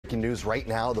breaking news right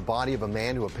now. The body of a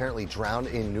man who apparently drowned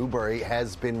in Newbury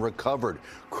has been recovered.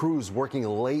 Crews working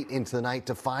late into the night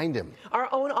to find him. Our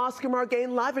own Oscar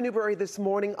Margain live in Newbury this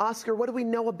morning. Oscar, what do we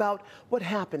know about what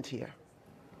happened here?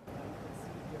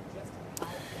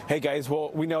 Hey guys,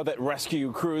 well, we know that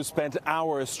rescue crews spent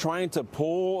hours trying to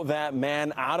pull that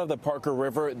man out of the Parker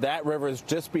River. That river is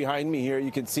just behind me here.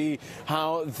 You can see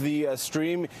how the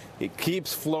stream, it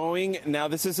keeps flowing. Now,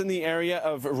 this is in the area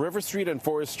of River Street and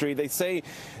Forest Street. They say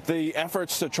the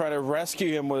efforts to try to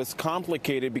rescue him was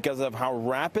complicated because of how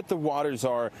rapid the waters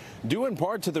are, due in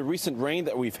part to the recent rain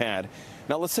that we've had.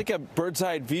 Now, let's take a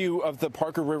bird's-eye view of the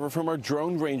Parker River from our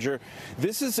drone ranger.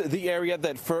 This is the area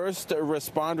that first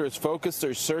responders focused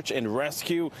their search and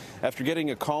rescue after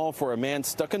getting a call for a man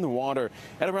stuck in the water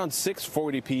at around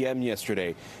 6:40 p.m.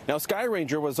 yesterday. Now, Sky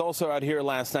Ranger was also out here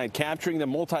last night capturing the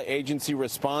multi-agency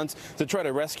response to try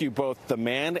to rescue both the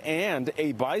man and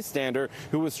a bystander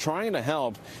who was trying to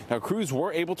help. Now, crews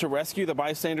were able to rescue the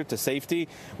bystander to safety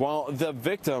while the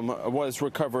victim was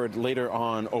recovered later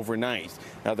on overnight.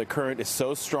 Now, the current is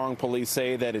so strong, police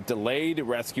say, that it delayed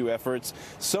rescue efforts.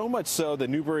 So much so, the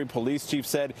Newbury police chief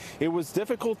said it was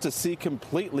difficult to see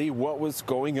completely what was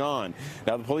going on.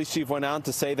 Now, the police chief went on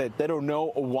to say that they don't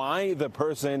know why the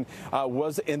person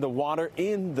was in the water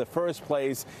in the first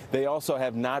place. They also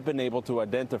have not been able to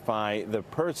identify the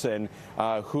person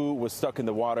who was stuck in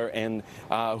the water and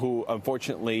who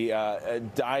unfortunately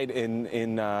died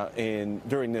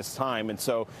during this time. And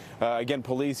so, again,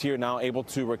 police here now able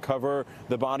to recover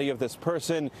the body of this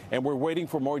person, and we're waiting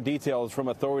for more details from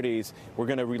authorities. We're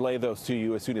going to relay those to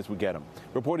you as soon as we get them.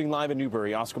 Reporting live in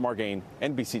Newbury, Oscar Margain,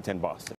 NBC 10 Boston.